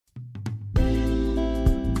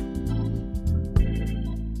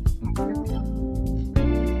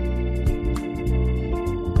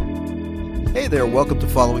there, welcome to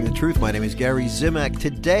Following the Truth. My name is Gary Zimak.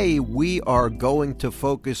 Today we are going to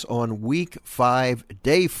focus on week 5,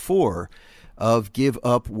 day 4 of Give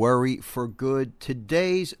Up Worry for Good.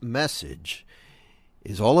 Today's message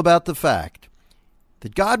is all about the fact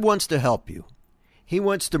that God wants to help you. He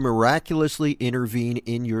wants to miraculously intervene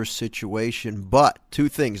in your situation, but two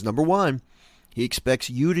things. Number one, He expects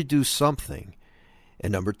you to do something.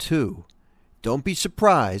 And number two, don't be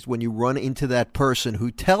surprised when you run into that person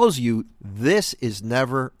who tells you this is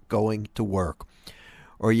never going to work.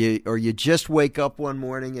 Or you just wake up one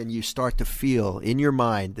morning and you start to feel in your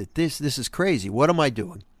mind that this is crazy. What am I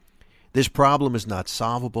doing? This problem is not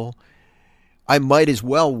solvable. I might as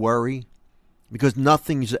well worry because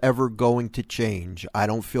nothing's ever going to change. I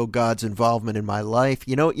don't feel God's involvement in my life.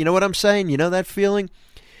 You know what I'm saying? You know that feeling?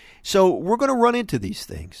 So we're going to run into these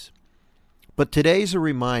things. But today's a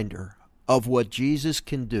reminder of what Jesus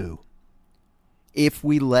can do if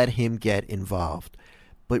we let Him get involved.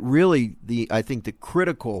 But really, I think the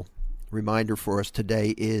critical reminder for us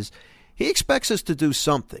today is He expects us to do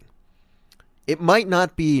something. It might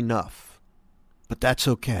not be enough, but that's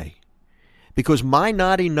okay. Because my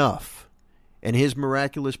not enough and His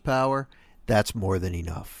miraculous power, that's more than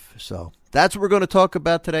enough. So that's what we're going to talk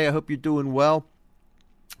about today. I hope you're doing well.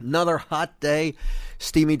 Another hot day,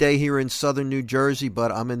 steamy day here in southern New Jersey,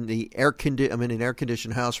 but I'm in an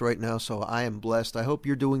air-conditioned house right now, so I am blessed. I hope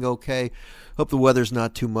you're doing okay. Hope the weather's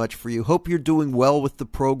not too much for you. Hope you're doing well with the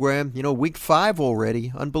program. Week 5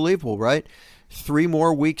 already. Unbelievable, right? 3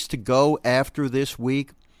 more weeks to go after this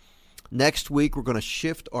week. Next week, we're going to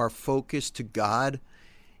shift our focus to God.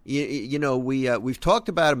 We've talked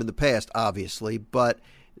about Him in the past, obviously, but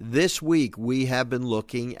this week we have been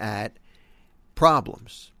looking at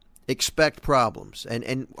problems. Expect problems.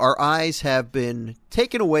 And our eyes have been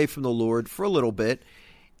taken away from the Lord for a little bit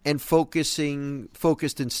and focused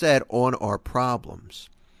instead on our problems.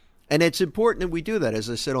 And it's important that we do that, as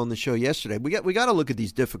I said on the show yesterday. We got to look at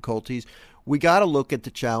these difficulties. We got to look at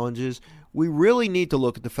the challenges. We really need to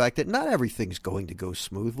look at the fact that not everything's going to go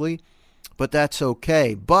smoothly, but that's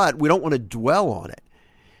okay. But we don't want to dwell on it.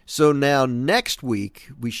 So now next week,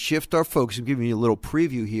 we shift our focus. I'm giving you a little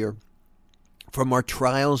preview here from our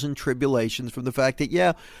trials and tribulations, from the fact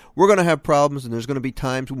that, we're going to have problems and there's going to be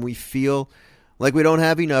times when we feel like we don't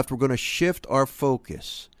have enough. We're going to shift our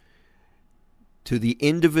focus to the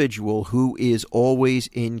individual who is always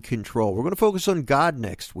in control. We're going to focus on God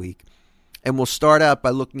next week. And we'll start out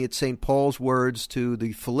by looking at St. Paul's words to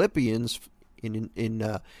the Philippians in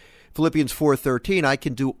Philippians 4:13. I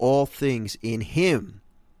can do all things in Him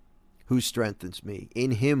who strengthens me.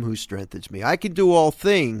 In Him who strengthens me. I can do all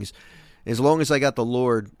things as long as I got the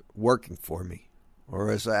Lord working for me.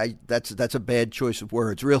 Or that's a bad choice of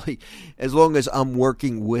words, really. As long as I'm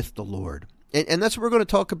working with the Lord. And that's what we're going to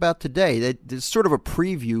talk about today. It's sort of a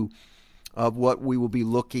preview of what we will be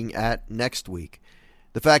looking at next week.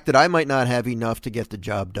 The fact that I might not have enough to get the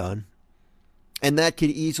job done. And that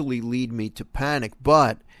could easily lead me to panic.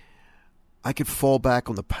 But I could fall back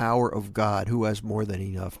on the power of God, who has more than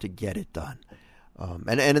enough to get it done.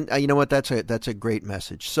 And you know what? That's a great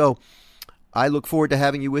message. So I look forward to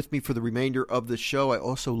having you with me for the remainder of the show. I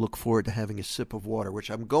also look forward to having a sip of water,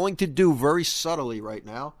 which I'm going to do very subtly right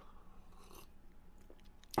now.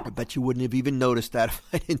 I bet you wouldn't have even noticed that if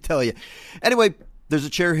I didn't tell you. Anyway, there's a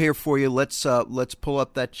chair here for you. Let's pull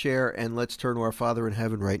up that chair and let's turn to our Father in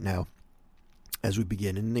heaven right now as we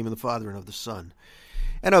begin. In the name of the Father and of the Son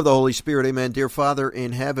and of the Holy Spirit, amen. Dear Father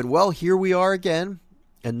in heaven, well, here we are again.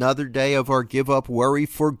 Another day of our Give Up Worry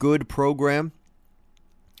for Good program.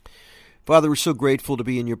 Father, we're so grateful to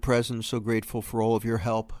be in your presence, so grateful for all of your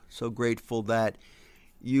help, so grateful that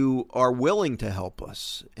you are willing to help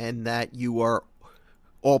us and that you are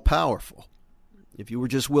all-powerful. If you were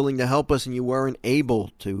just willing to help us and you weren't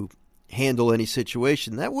able to handle any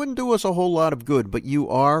situation, that wouldn't do us a whole lot of good, but you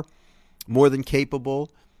are more than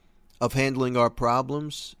capable of handling our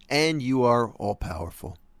problems, and you are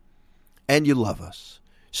all-powerful, and you love us.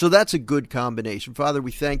 So that's a good combination. Father,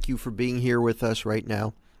 we thank you for being here with us right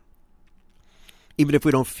now. Even if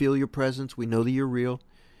we don't feel your presence, we know that you're real.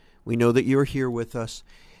 We know that you're here with us.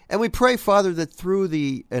 And we pray, Father, that through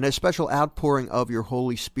a special outpouring of your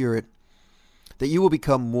Holy Spirit, that you will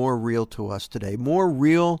become more real to us today, more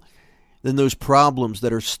real than those problems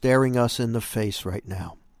that are staring us in the face right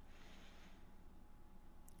now.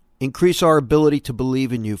 Increase our ability to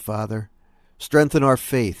believe in you, Father. Strengthen our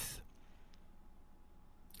faith.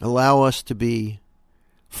 Allow us to be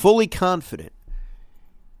fully confident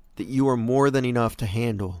that you are more than enough to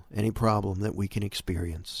handle any problem that we can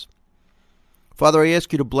experience. Father, I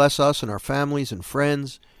ask you to bless us and our families and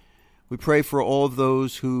friends. We pray for all of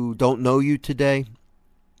those who don't know you today.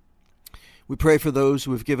 We pray for those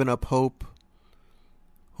who have given up hope,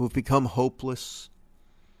 who have become hopeless,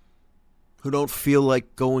 who don't feel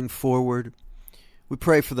like going forward. We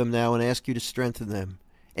pray for them now and ask you to strengthen them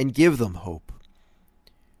and give them hope.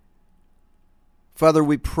 Father,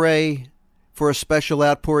 we pray for a special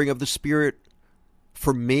outpouring of the Spirit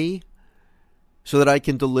for me so that I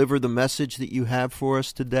can deliver the message that you have for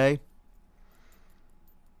us today.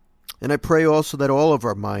 And I pray also that all of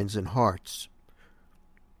our minds and hearts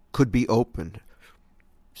could be opened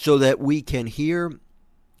so that we can hear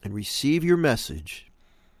and receive your message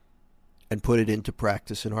and put it into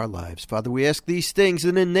practice in our lives. Father, we ask these things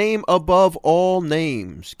in the name above all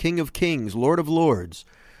names, King of Kings, Lord of Lords,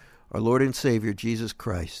 our Lord and Savior, Jesus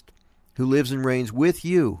Christ, who lives and reigns with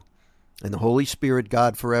you and the Holy Spirit,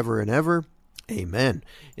 God, forever and ever. Amen.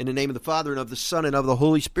 In the name of the Father, and of the Son, and of the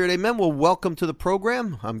Holy Spirit, amen. Well, welcome to the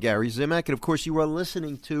program. I'm Gary Zimak, and of course you are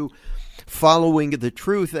listening to Following the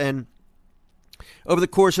Truth. And over the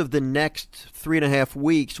course of the next 3.5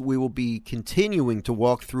 weeks, we will be continuing to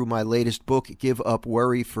walk through my latest book, Give Up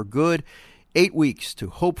Worry for Good, 8 weeks to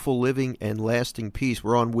hopeful living and lasting peace.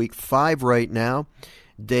 We're on week 5 right now,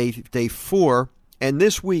 day 4, and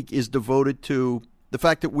this week is devoted to the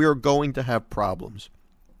fact that we are going to have problems.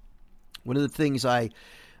 One of the things I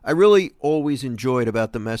really always enjoyed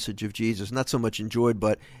about the message of Jesus, not so much enjoyed,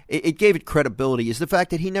 but it gave it credibility, is the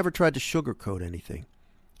fact that he never tried to sugarcoat anything.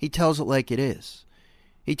 He tells it like it is.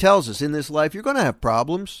 He tells us in this life, you're going to have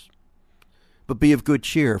problems, but be of good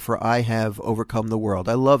cheer, for I have overcome the world.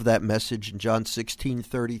 I love that message in John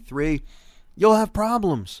 16:33. You'll have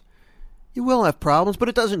problems. You will have problems, but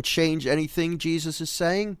it doesn't change anything Jesus is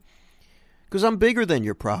saying, because I'm bigger than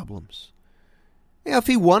your problems. Yeah, if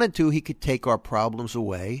he wanted to, he could take our problems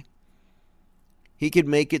away. He could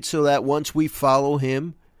make it so that once we follow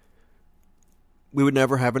him, we would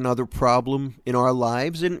never have another problem in our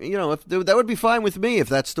lives. And, if that would be fine with me if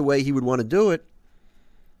that's the way he would want to do it.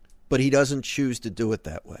 But he doesn't choose to do it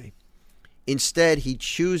that way. Instead, he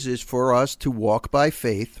chooses for us to walk by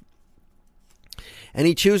faith. And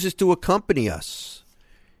he chooses to accompany us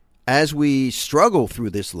as we struggle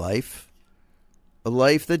through this life. A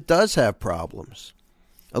life that does have problems,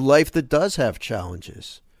 a life that does have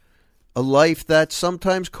challenges, a life that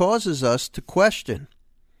sometimes causes us to question,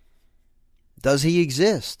 does he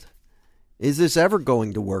exist? Is this ever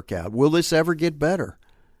going to work out? Will this ever get better?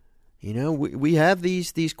 We have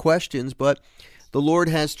these questions, but the Lord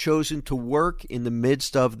has chosen to work in the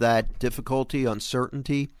midst of that difficulty,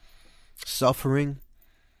 uncertainty, suffering,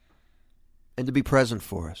 and to be present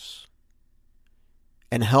for us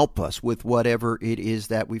and help us with whatever it is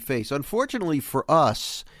that we face. Unfortunately for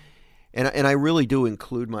us, and I really do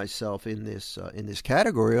include myself in this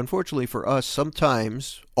category, unfortunately for us,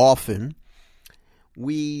 sometimes, often,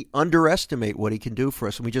 we underestimate what he can do for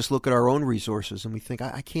us, and we just look at our own resources and we think,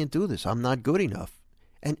 I can't do this, I'm not good enough.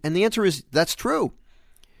 And the answer is, that's true.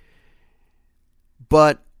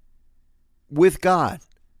 But with God,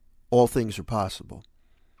 all things are possible.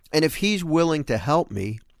 And if he's willing to help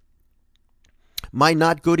me, my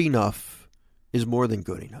not good enough is more than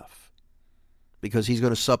good enough, because he's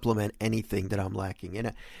going to supplement anything that I'm lacking.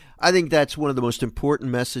 And I think that's one of the most important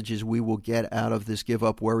messages we will get out of this Give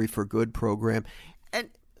Up Worry for Good program. And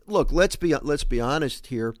look, let's be honest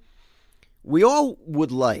here. We all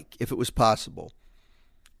would like, if it was possible,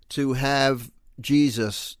 to have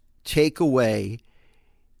Jesus take away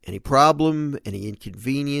any problem, any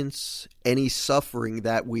inconvenience, any suffering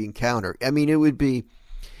that we encounter. I mean, it would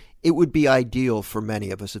be ideal for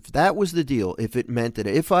many of us if that was the deal, if it meant that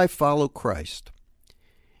if I follow Christ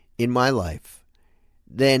in my life,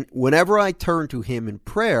 then whenever I turn to him in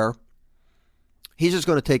prayer, he's just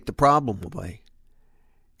going to take the problem away.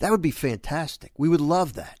 That would be fantastic. We would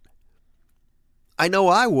love that. I know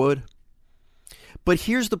I would. But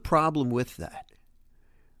here's the problem with that.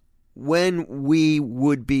 When it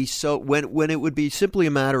would be simply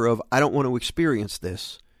a matter of, I don't want to experience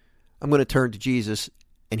this, I'm going to turn to Jesus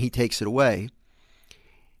and he takes it away,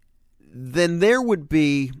 then there would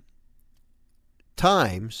be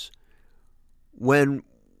times when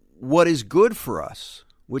what is good for us,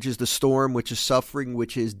 which is the storm, which is suffering,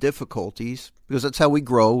 which is difficulties, because that's how we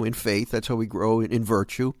grow in faith, that's how we grow in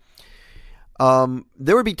virtue,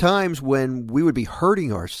 there would be times when we would be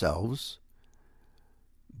hurting ourselves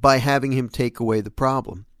by having him take away the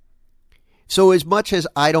problem. So as much as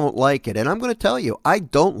I don't like it, and I'm going to tell you, I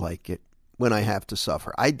don't like it when I have to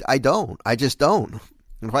suffer. I don't. I just don't.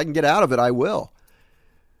 And if I can get out of it, I will.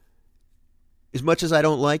 As much as I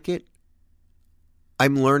don't like it,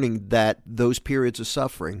 I'm learning that those periods of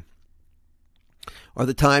suffering are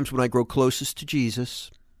the times when I grow closest to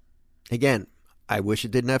Jesus. Again, I wish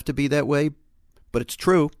it didn't have to be that way, but it's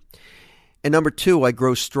true. And number two, I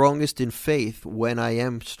grow strongest in faith when I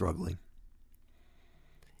am struggling.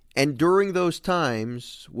 And during those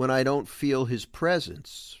times when I don't feel his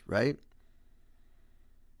presence, right?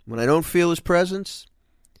 When I don't feel his presence,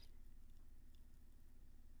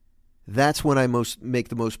 that's when I make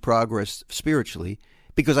the most progress spiritually,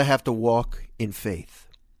 because I have to walk in faith.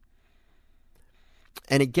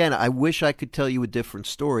 And again, I wish I could tell you a different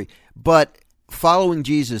story, but following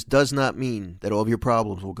Jesus does not mean that all of your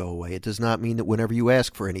problems will go away. It does not mean that whenever you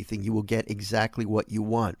ask for anything, you will get exactly what you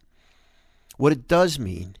want. What it does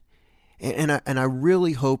mean, and I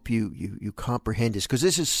really hope you comprehend this, because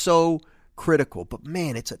this is so critical, but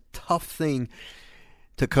man, it's a tough thing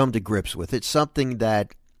to come to grips with. It's something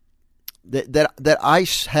that I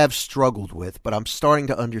have struggled with, but I'm starting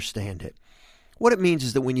to understand it. What it means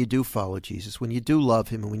is that when you do follow Jesus, when you do love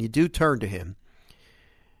him, and when you do turn to him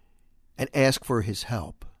and ask for his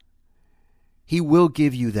help, he will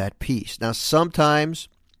give you that peace. Now, sometimes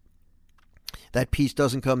that peace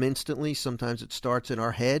doesn't come instantly. Sometimes it starts in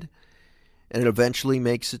our head, and it eventually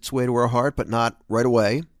makes its way to our heart, but not right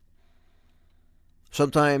away.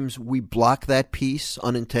 Sometimes we block that peace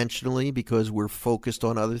unintentionally because we're focused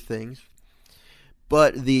on other things.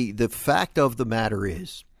 But the fact of the matter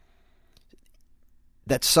is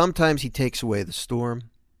that sometimes he takes away the storm.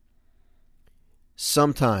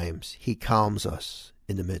 Sometimes he calms us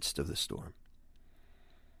in the midst of the storm.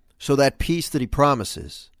 So that peace that he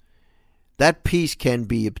promises, that peace can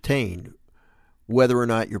be obtained whether or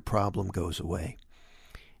not your problem goes away.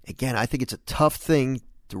 Again, I think it's a tough thing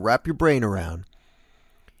to wrap your brain around.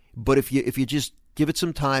 But if you just give it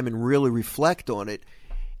some time and really reflect on it,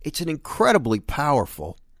 it's an incredibly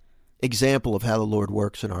powerful example of how the Lord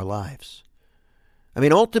works in our lives. I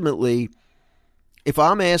mean, ultimately, if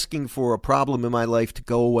I'm asking for a problem in my life to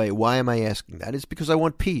go away, why am I asking that? It's because I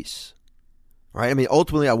want peace, right? I mean,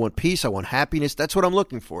 ultimately, I want peace. I want happiness. That's what I'm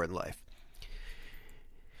looking for in life.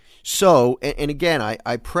 So, and again,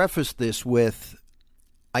 I preface this with,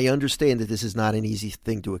 I understand that this is not an easy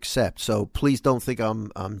thing to accept. So please don't think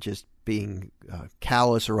I'm just being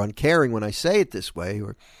callous or uncaring when I say it this way,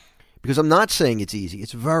 because I'm not saying it's easy.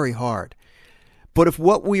 It's very hard. But if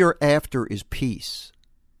what we are after is peace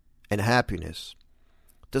and happiness,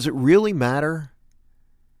 does it really matter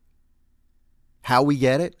how we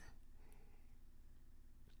get it?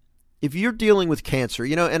 If you're dealing with cancer,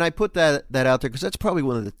 and I put that out there because that's probably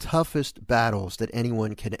one of the toughest battles that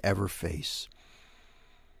anyone can ever face.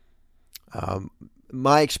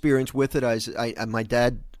 My experience with it, my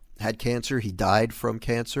dad had cancer. He died from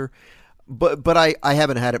cancer. But I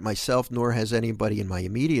haven't had it myself, nor has anybody in my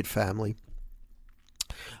immediate family.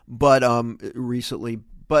 But recently,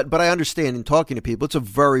 but I understand in talking to people, it's a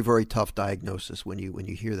very, very tough diagnosis when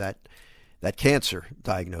you hear that cancer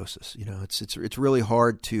diagnosis. It's really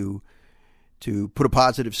hard to put a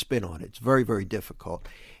positive spin on it. It's very, very difficult.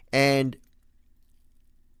 And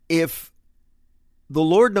if the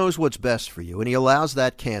Lord knows what's best for you, and he allows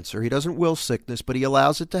that cancer, he doesn't will sickness, but he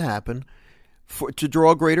allows it to happen to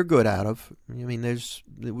draw greater good out of. I mean,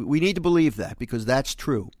 we need to believe that, because that's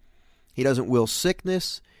true. He doesn't will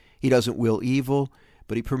sickness, he doesn't will evil,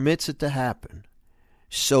 but he permits it to happen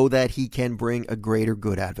so that he can bring a greater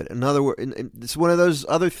good out of it. In other words, it's one of those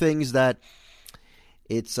other things that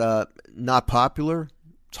it's not popular,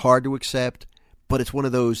 it's hard to accept, but it's one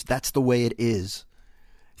of those, that's the way it is,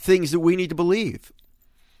 things that we need to believe.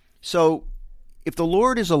 So if the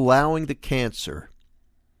Lord is allowing the cancer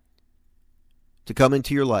to come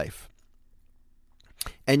into your life,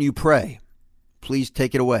 and you pray, please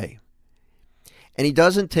take it away, and he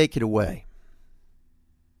doesn't take it away,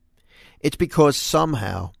 it's because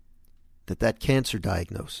somehow that cancer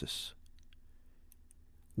diagnosis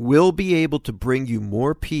will be able to bring you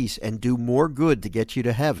more peace and do more good to get you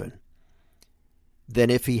to heaven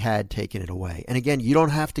than if he had taken it away. And again, you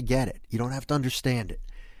don't have to get it. You don't have to understand it.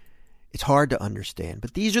 It's hard to understand.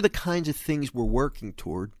 But these are the kinds of things we're working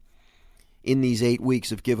toward in these 8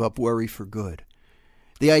 weeks of Give Up Worry for Good.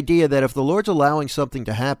 The idea that if the Lord's allowing something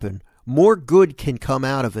to happen, more good can come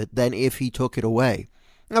out of it than if he took it away.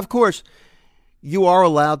 Now, of course, you are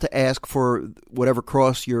allowed to ask for whatever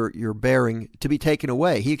cross you're bearing to be taken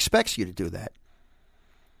away. He expects you to do that.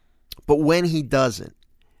 But when he doesn't,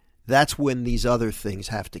 that's when these other things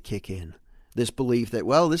have to kick in. This belief that,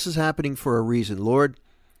 well, this is happening for a reason. Lord,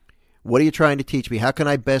 what are you trying to teach me? How can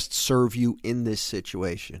I best serve you in this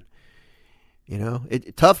situation?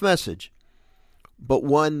 Tough message, but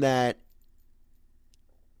one that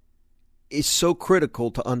is so critical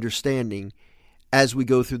to understanding as we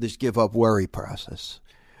go through this give up worry process.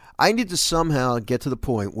 I need to somehow get to the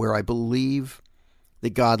point where I believe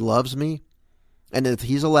that God loves me, and if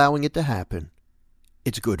he's allowing it to happen,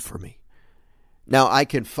 it's good for me. Now, I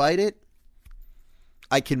can fight it.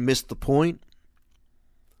 I can miss the point.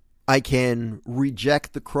 I can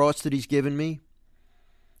reject the cross that he's given me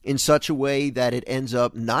in such a way that it ends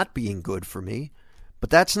up not being good for me. But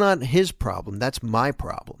that's not his problem. That's my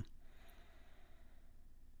problem.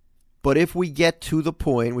 But if we get to the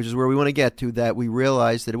point, which is where we want to get to, that we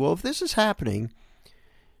realize that, well, if this is happening,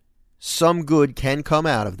 some good can come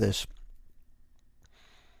out of this,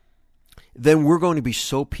 then we're going to be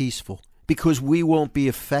so peaceful because we won't be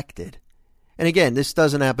affected. And again, this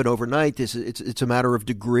doesn't happen overnight. It's a matter of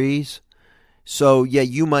degrees. So, yeah,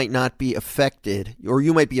 you might not be affected, or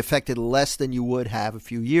you might be affected less than you would have a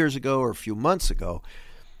few years ago or a few months ago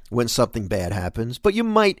when something bad happens. But you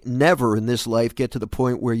might never in this life get to the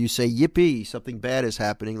point where you say, yippee, something bad is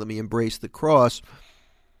happening, let me embrace the cross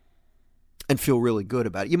and feel really good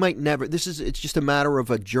about it. You might never. It's just a matter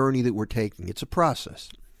of a journey that we're taking. It's a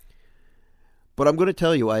process. But I'm going to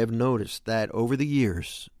tell you, I have noticed that over the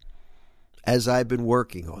years, as I've been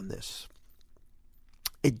working on this,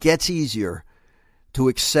 it gets easier to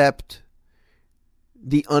accept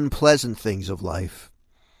the unpleasant things of life,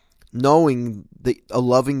 knowing that a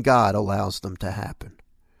loving God allows them to happen.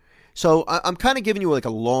 So I'm kind of giving you like a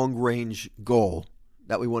long-range goal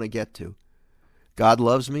that we want to get to. God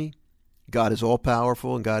loves me, God is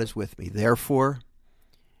all-powerful, and God is with me. Therefore,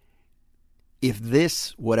 if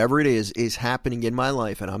this, whatever it is happening in my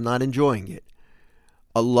life and I'm not enjoying it,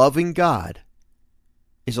 a loving God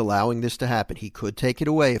is allowing this to happen. He could take it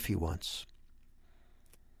away if he wants.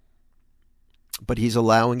 But he's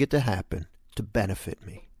allowing it to happen to benefit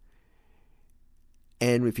me.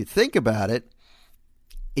 And if you think about it,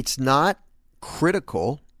 it's not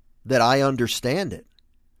critical that I understand it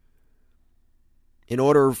in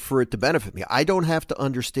order for it to benefit me. I don't have to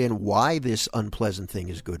understand why this unpleasant thing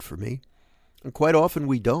is good for me. And quite often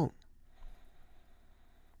we don't.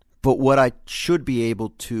 But what I should be able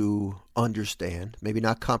to understand, maybe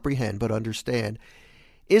not comprehend, but understand,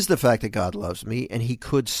 is the fact that God loves me and he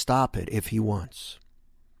could stop it if he wants.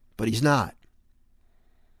 But he's not.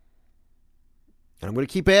 And I'm going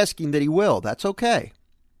to keep asking that he will. That's okay.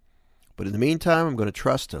 But in the meantime, I'm going to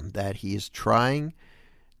trust him that he is trying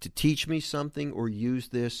to teach me something or use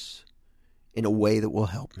this in a way that will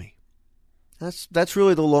help me. That's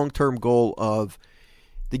really the long-term goal of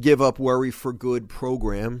the Give Up Worry for Good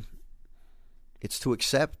program. It's to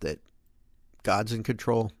accept that God's in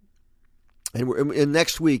control. And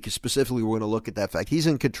next week, specifically, we're going to look at that fact. He's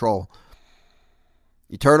in control.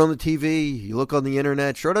 You turn on the TV, you look on the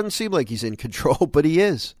internet, sure doesn't seem like he's in control, but he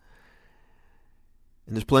is.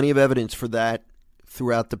 And there's plenty of evidence for that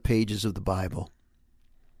throughout the pages of the Bible,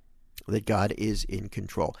 that God is in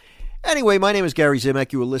control. Anyway, my name is Gary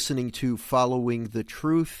Zimak. You are listening to Following the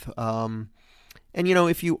Truth. And,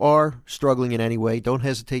 if you are struggling in any way, don't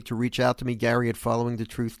hesitate to reach out to me, Gary at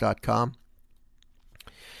followingthetruth.com.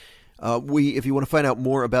 If you want to find out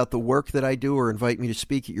more about the work that I do or invite me to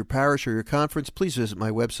speak at your parish or your conference, please visit my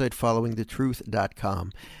website,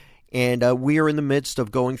 followingthetruth.com. And we are in the midst of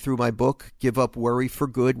going through my book, Give Up Worry for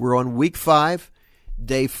Good. We're on week 5,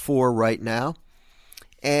 day 4 right now.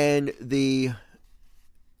 And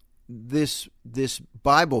this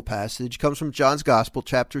Bible passage comes from John's Gospel,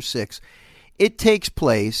 chapter 6. It takes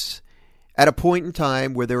place at a point in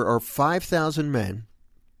time where there are 5,000 men,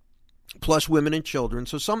 plus women and children.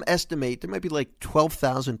 So some estimate there might be like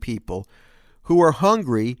 12,000 people who are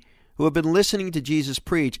hungry, who have been listening to Jesus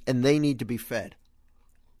preach, and they need to be fed.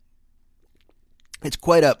 It's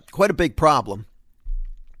quite a big problem.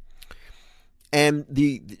 And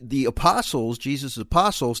the apostles, Jesus'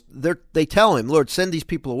 apostles, they tell him, Lord, send these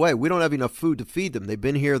people away. We don't have enough food to feed them. They've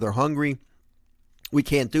been here. They're hungry. We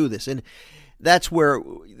can't do this. And that's where,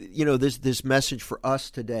 this message for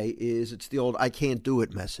us today is, it's the old I can't do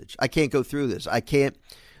it message. I can't go through this. I can't.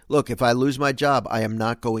 Look, if I lose my job, I am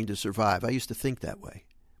not going to survive. I used to think that way.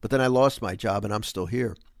 But then I lost my job and I'm still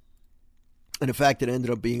here. And in fact, it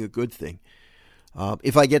ended up being a good thing.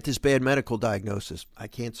 If I get this bad medical diagnosis, I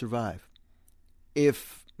can't survive.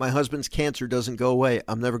 If my husband's cancer doesn't go away,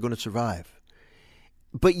 I'm never going to survive.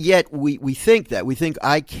 But yet we think that. We think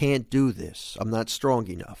I can't do this. I'm not strong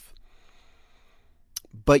enough.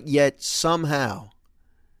 But yet somehow,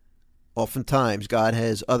 oftentimes, God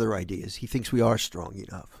has other ideas. He thinks we are strong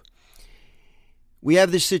enough. We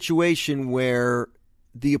have this situation where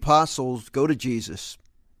the apostles go to Jesus.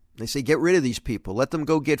 They say, get rid of these people. Let them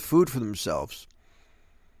go get food for themselves.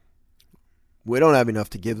 We don't have enough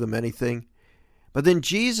to give them anything. But then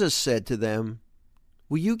Jesus said to them,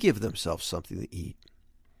 will you give themselves something to eat?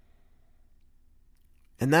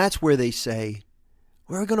 And that's where they say,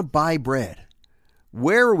 where are we going to buy bread?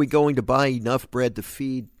 Where are we going to buy enough bread to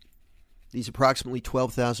feed these approximately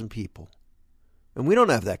 12,000 people? And we don't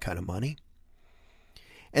have that kind of money.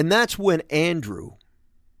 And that's when Andrew,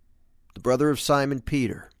 the brother of Simon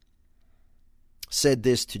Peter, said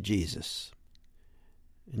this to Jesus.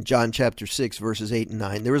 In John chapter 6, verses 8 and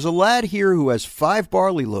 9, there is a lad here who has 5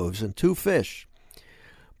 barley loaves and 2 fish.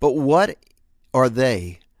 But what are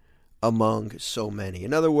they among so many?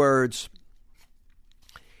 In other words,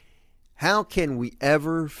 how can we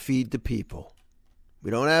ever feed the people? We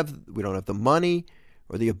don't have the money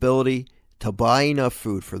or the ability to buy enough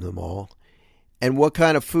food for them all. And what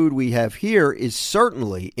kind of food we have here is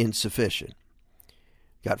certainly insufficient.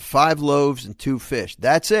 Got 5 loaves and 2 fish.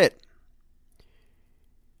 That's it.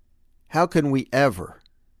 How can we ever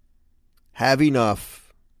have enough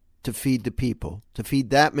to feed the people, to feed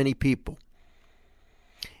that many people?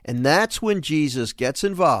 And that's when Jesus gets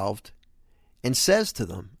involved and says to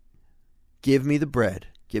them, give me the bread,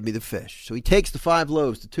 give me the fish. So he takes the 5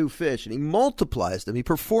 loaves, the 2 fish, and he multiplies them. He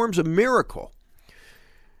performs a miracle.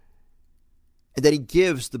 And then he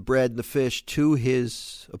gives the bread and the fish to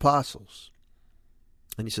his apostles.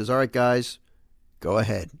 And he says, all right, guys, go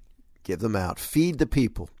ahead, give them out, feed the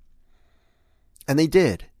people. And they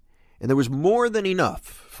did. And there was more than enough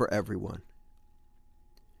for everyone.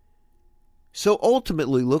 So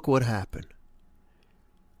ultimately, look what happened.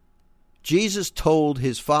 Jesus told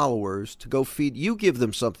his followers to go feed. You give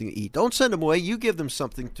them something to eat. Don't send them away. You give them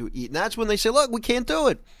something to eat. And that's when they say, look, we can't do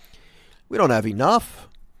it. We don't have enough.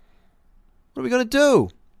 What are we going to do?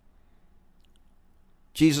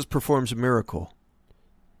 Jesus performs a miracle,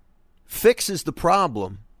 fixes the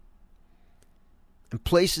problem, and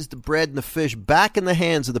places the bread and the fish back in the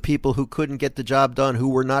hands of the people who couldn't get the job done, who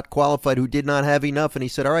were not qualified, who did not have enough. And he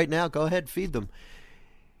said, all right, now go ahead, feed them.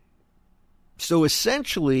 So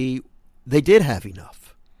essentially, they did have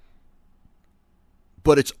enough.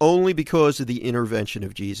 But it's only because of the intervention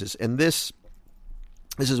of Jesus. And this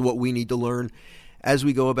is what we need to learn as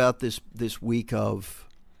we go about this week of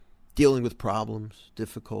dealing with problems,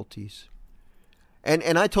 difficulties.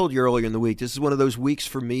 And I told you earlier in the week, this is one of those weeks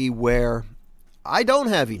for me where I don't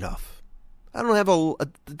have enough. I don't have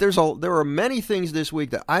there are many things this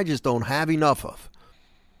week that I just don't have enough of.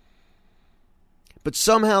 But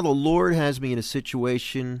somehow the Lord has me in a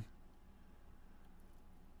situation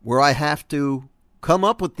where I have to come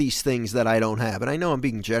up with these things that I don't have. And I know I'm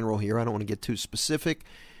being general here. I don't want to get too specific.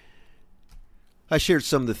 I shared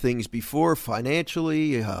some of the things before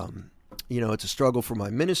financially. It's a struggle for my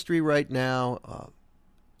ministry right now.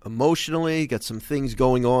 Emotionally, got some things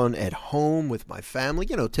going on at home with my family,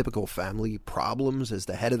 typical family problems as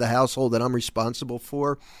the head of the household that I'm responsible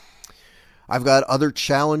for. I've got other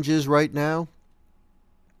challenges right now,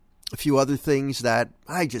 a few other things that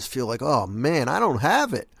I just feel like, oh man, I don't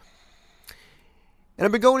have it. And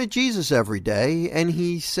I've been going to Jesus every day, and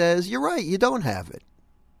he says, you're right, you don't have it.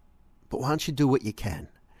 But why don't you do what you can?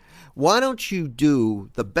 Why don't you do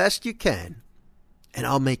the best you can, and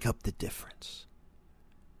I'll make up the difference?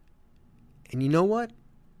 And you know what?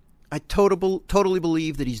 I totally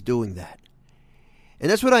believe that he's doing that.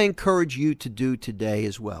 And that's what I encourage you to do today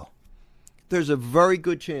as well. There's a very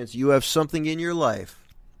good chance you have something in your life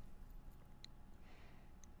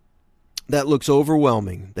that looks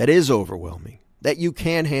overwhelming, that is overwhelming, that you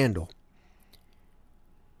can't handle.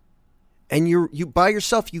 And you by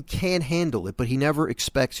yourself, you can handle it, but he never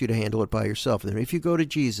expects you to handle it by yourself. And if you go to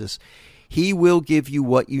Jesus, he will give you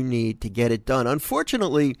what you need to get it done.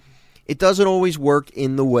 Unfortunately, it doesn't always work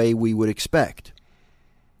in the way we would expect.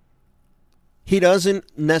 He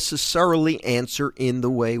doesn't necessarily answer in the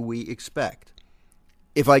way we expect.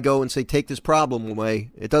 If I go and say, take this problem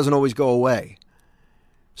away, it doesn't always go away.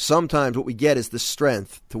 Sometimes what we get is the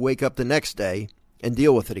strength to wake up the next day and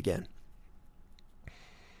deal with it again.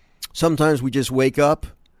 Sometimes we just wake up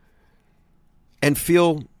and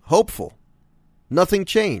feel hopeful. Nothing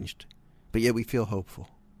changed, but yet we feel hopeful.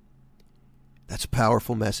 That's a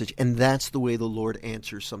powerful message, and that's the way the Lord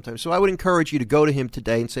answers sometimes. So I would encourage you to go to him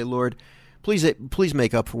today and say, Lord, please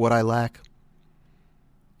make up for what I lack.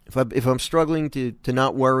 If I'm struggling to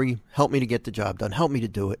not worry, help me to get the job done. Help me to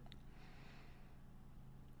do it.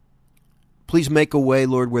 Please make a way,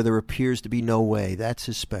 Lord, where there appears to be no way. That's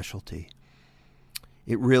his specialty.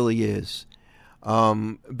 It really is.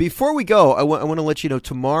 Before we go, I want to let you know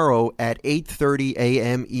tomorrow at 8:30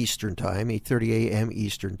 a.m. Eastern Time, 8:30 a.m.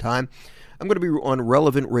 Eastern Time, I'm going to be on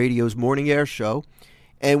Relevant Radio's Morning Air Show,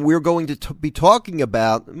 and we're going to be talking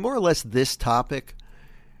about more or less this topic.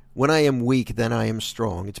 When I am weak, then I am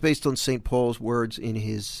strong. It's based on St. Paul's words in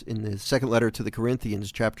the second letter to the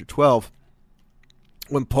Corinthians, chapter 12,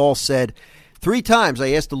 when Paul said, 3 times I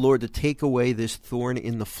asked the Lord to take away this thorn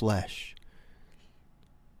in the flesh.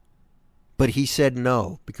 But he said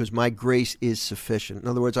no, because my grace is sufficient. In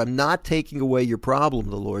other words, I'm not taking away your problem,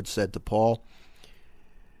 the Lord said to Paul,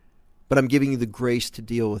 but I'm giving you the grace to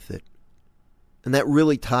deal with it. And that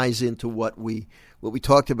really ties into what we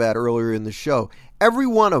talked about earlier in the show. Every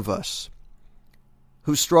one of us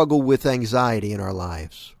who struggle with anxiety in our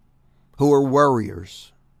lives, who are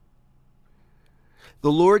worriers,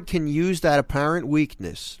 the Lord can use that apparent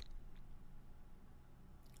weakness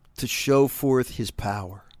to show forth his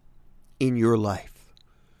power in your life.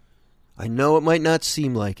 I know it might not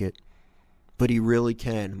seem like it, but he really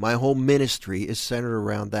can. My whole ministry is centered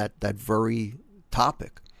around that very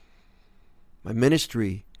topic. My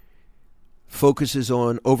ministry focuses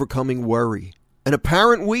on overcoming worry, an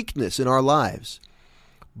apparent weakness in our lives.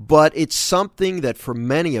 But it's something that for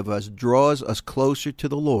many of us draws us closer to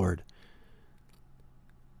the Lord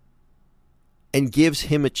and gives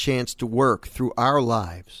him a chance to work through our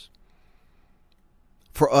lives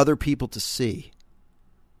for other people to see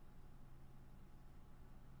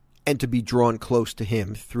and to be drawn close to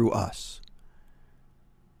him through us.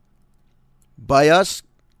 By us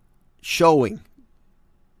showing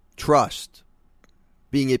trust,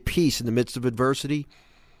 being at peace in the midst of adversity,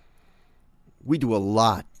 we do a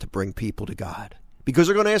lot to bring people to God. Because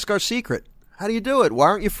they're going to ask our secret. How do you do it? Why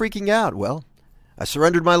aren't you freaking out? Well, I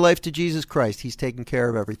surrendered my life to Jesus Christ. He's taking care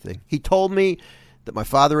of everything. He told me that my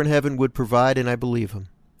Father in heaven would provide, and I believe him.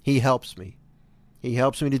 He helps me. He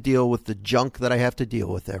helps me to deal with the junk that I have to deal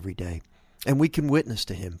with every day. And we can witness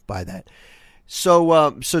to him by that.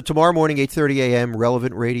 So tomorrow morning, 8:30 a.m.,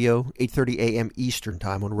 Relevant Radio, 8:30 a.m. Eastern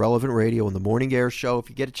Time on Relevant Radio on the Morning Air Show. If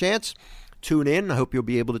you get a chance, tune in. I hope you'll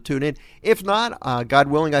be able to tune in. If not, God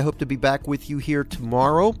willing, I hope to be back with you here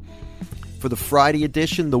tomorrow for the Friday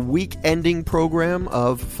edition, the week-ending program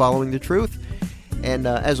of Following the Truth. And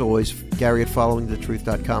as always, Gary at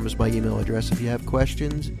followingthetruth.com is my email address if you have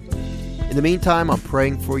questions. In the meantime, I'm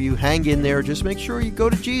praying for you. Hang in there. Just make sure you go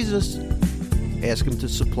to Jesus. Ask him to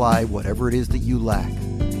supply whatever it is that you lack.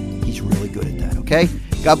 He's really good at that, okay?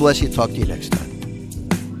 God bless you. Talk to you next time.